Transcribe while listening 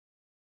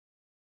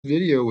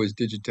Video was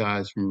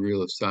digitized from a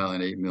reel of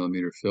silent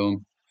 8mm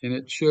film, and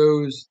it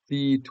shows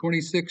the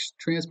 26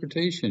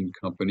 Transportation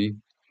Company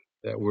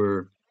that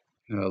were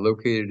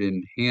located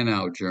in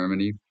Hanau,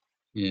 Germany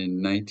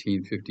in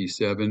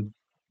 1957.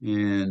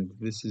 And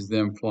this is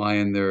them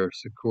flying their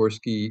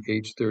Sikorsky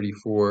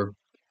H-34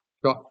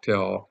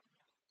 Choctaw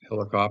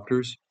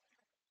Helicopters.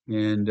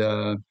 And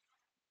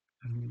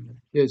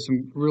there's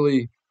some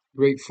really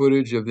great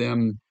footage of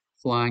them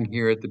flying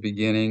here at the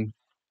beginning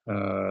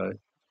uh,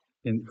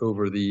 in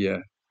over the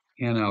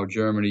Hanau,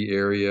 Germany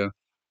area,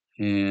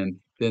 and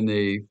then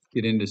they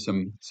get into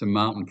some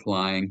mountain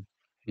flying,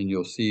 and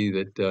you'll see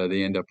that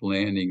they end up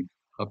landing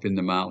up in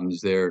the mountains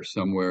there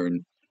somewhere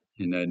in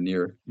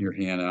near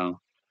Hanau,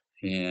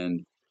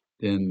 and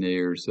then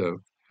there's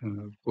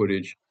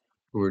footage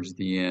towards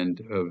the end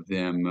of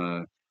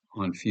them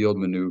on field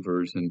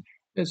maneuvers, and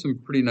there's some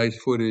pretty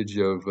nice footage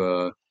of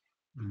the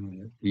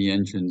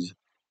engines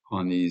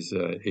on these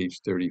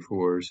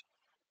H-34s,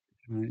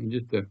 and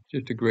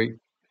just a great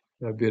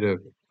bit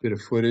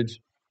of footage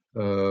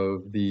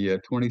of the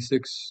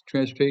 26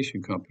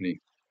 Transportation Company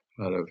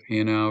out of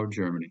Hanau,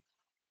 Germany.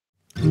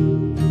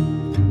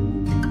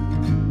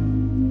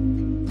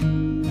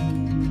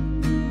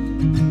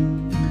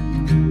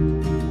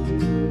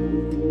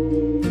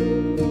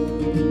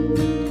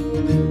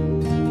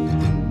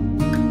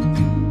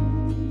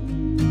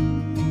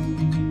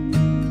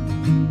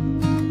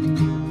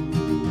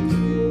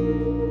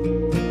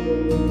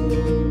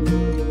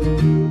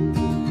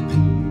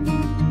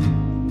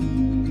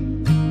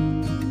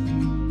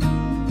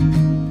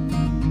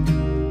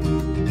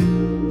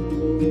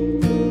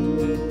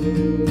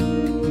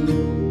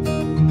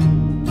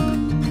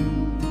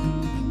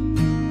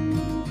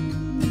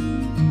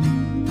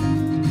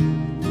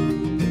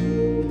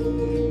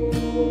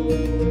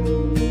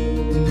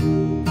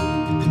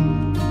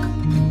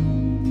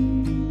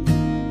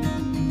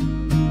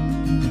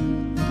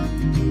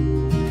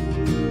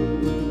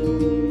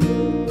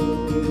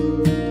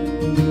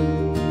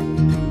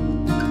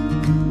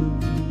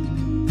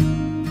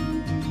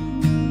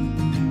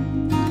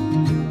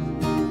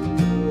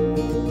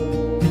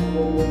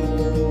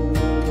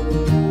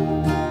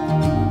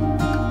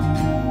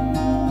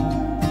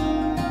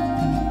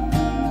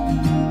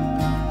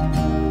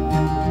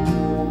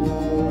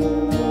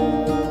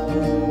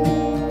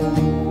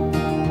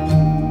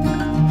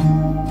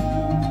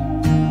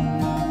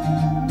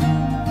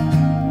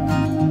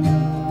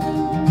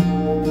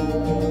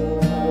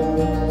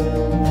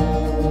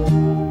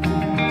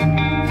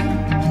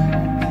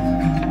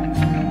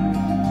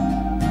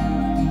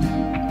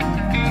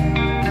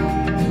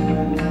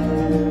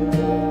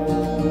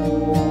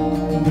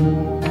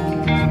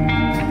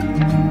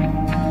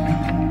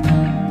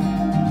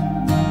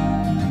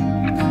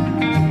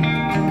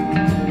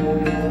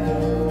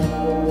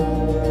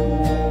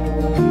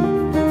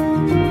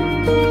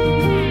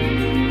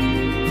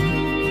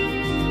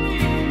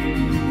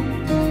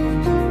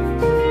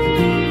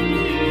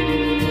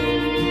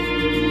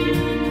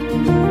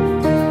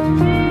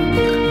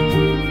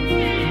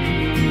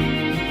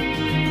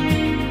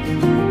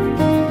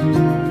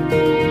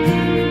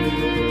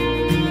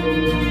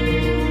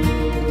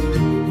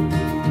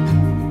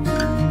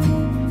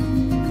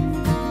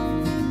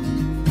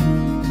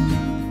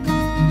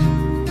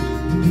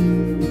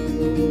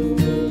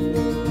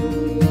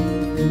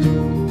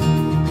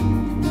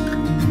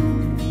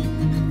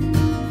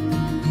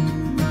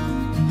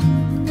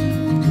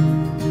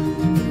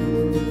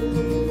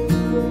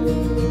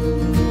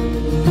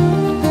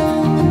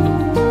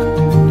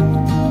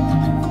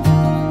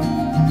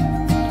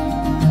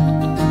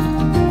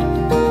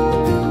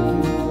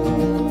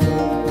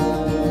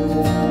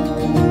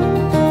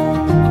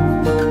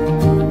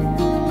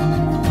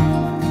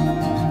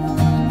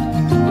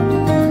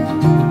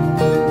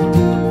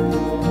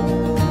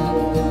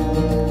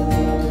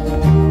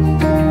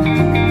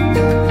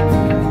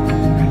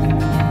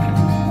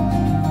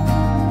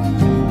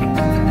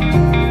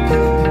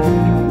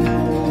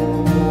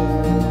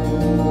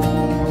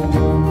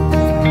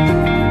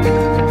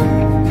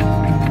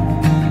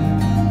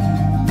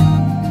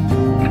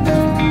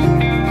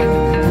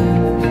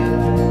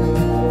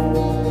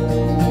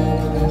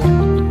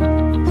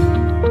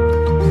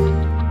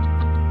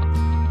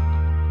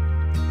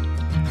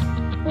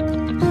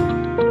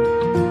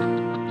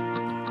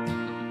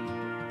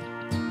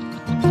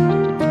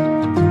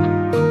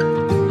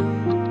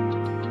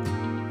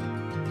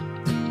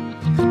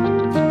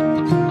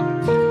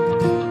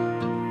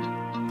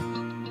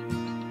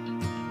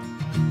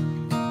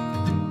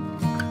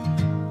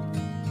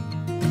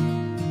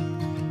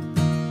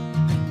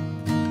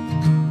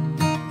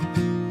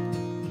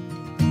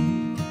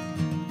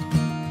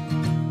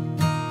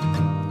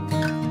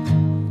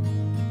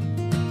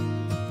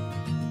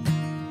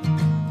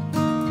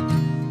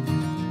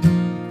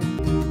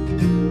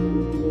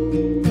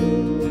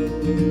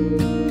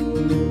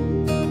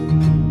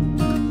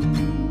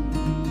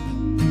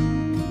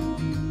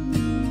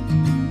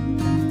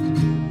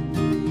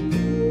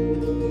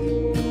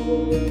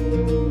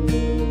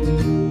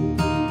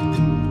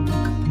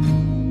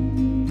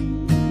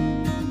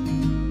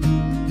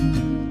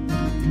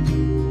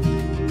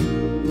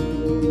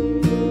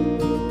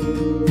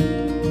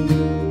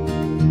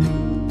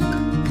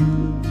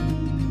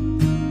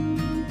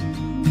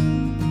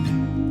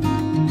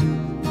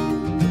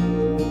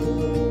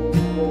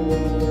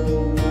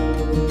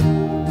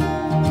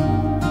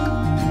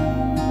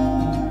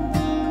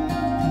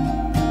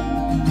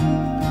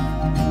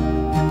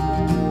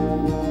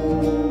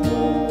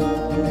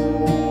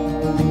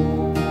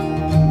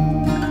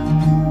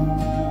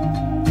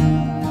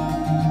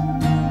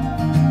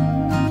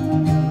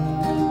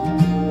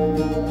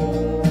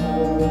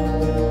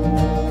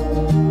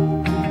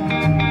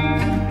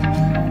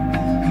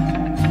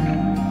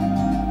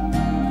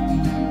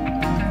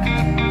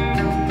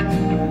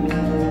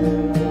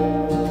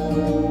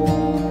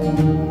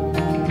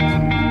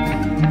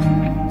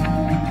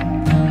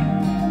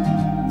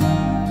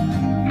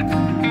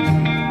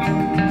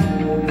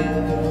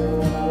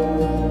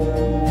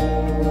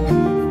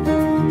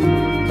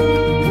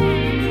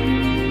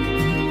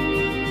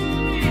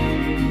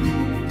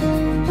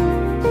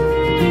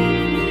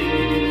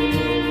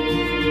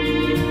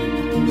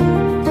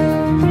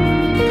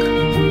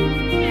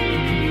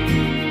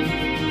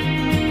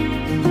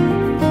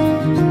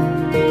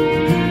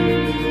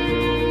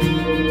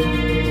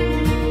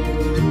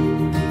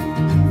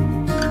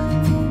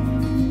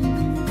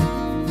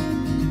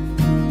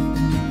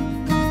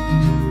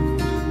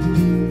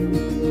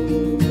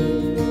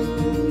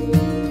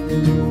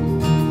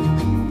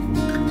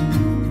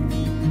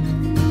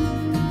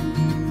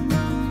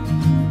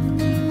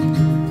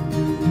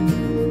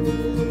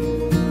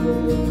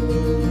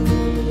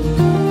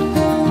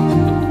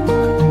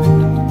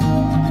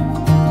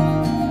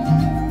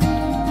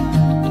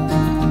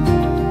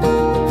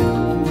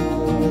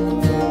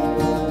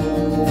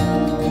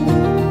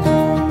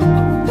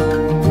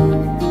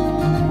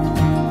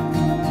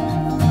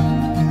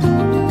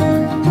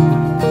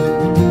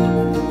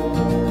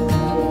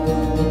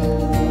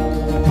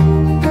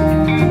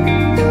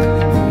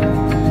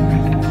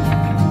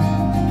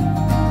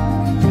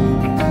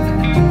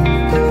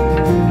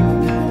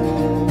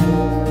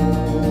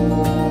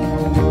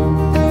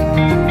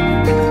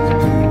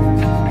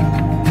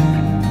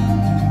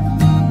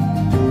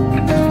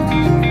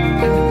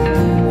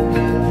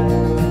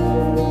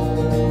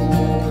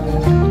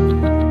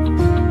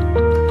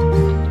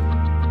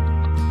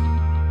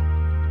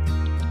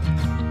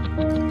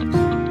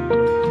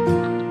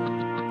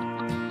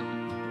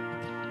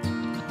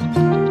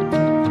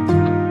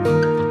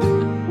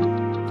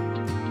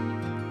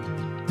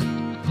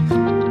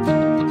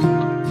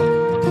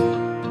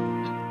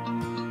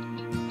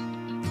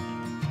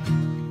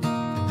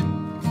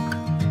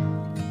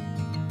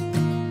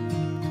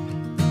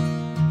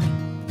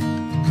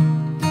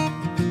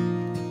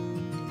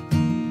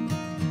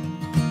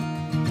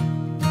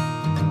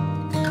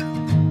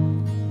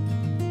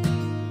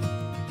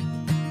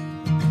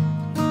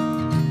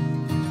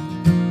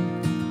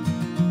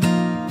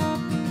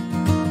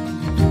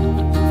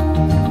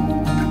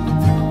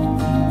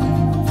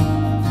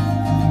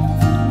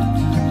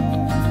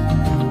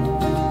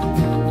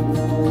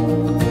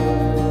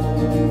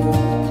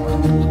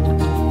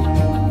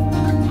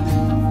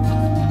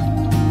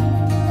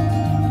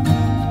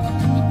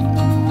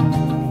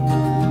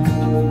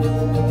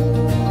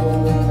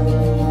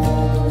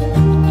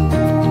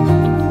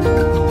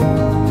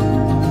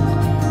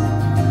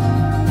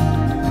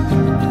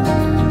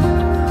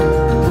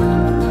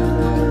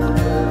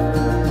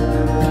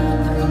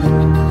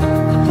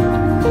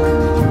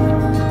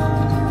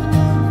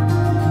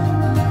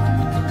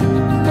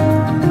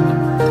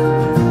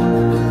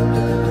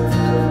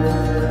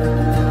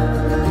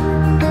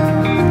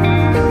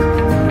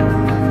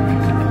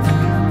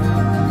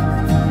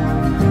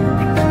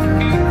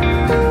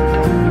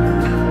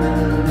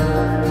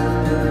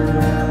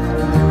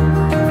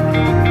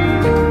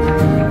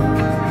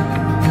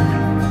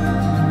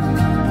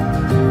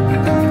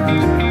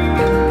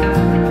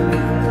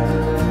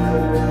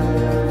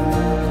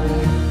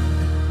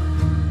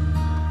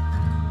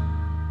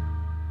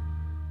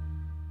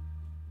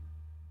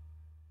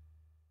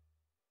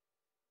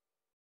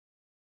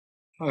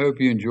 I hope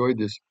you enjoyed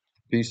this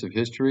piece of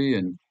history,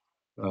 and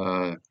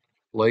uh,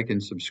 like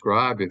and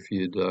subscribe if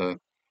you'd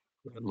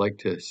like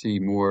to see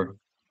more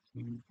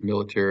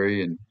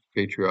military and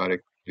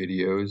patriotic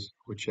videos,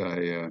 which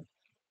I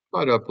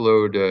try to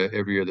upload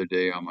every other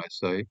day on my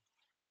site.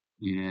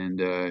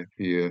 And if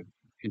you're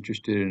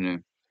interested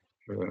in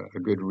a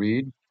good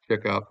read,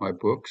 check out my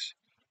books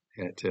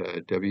at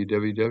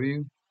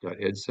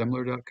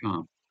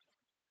www.edsemler.com.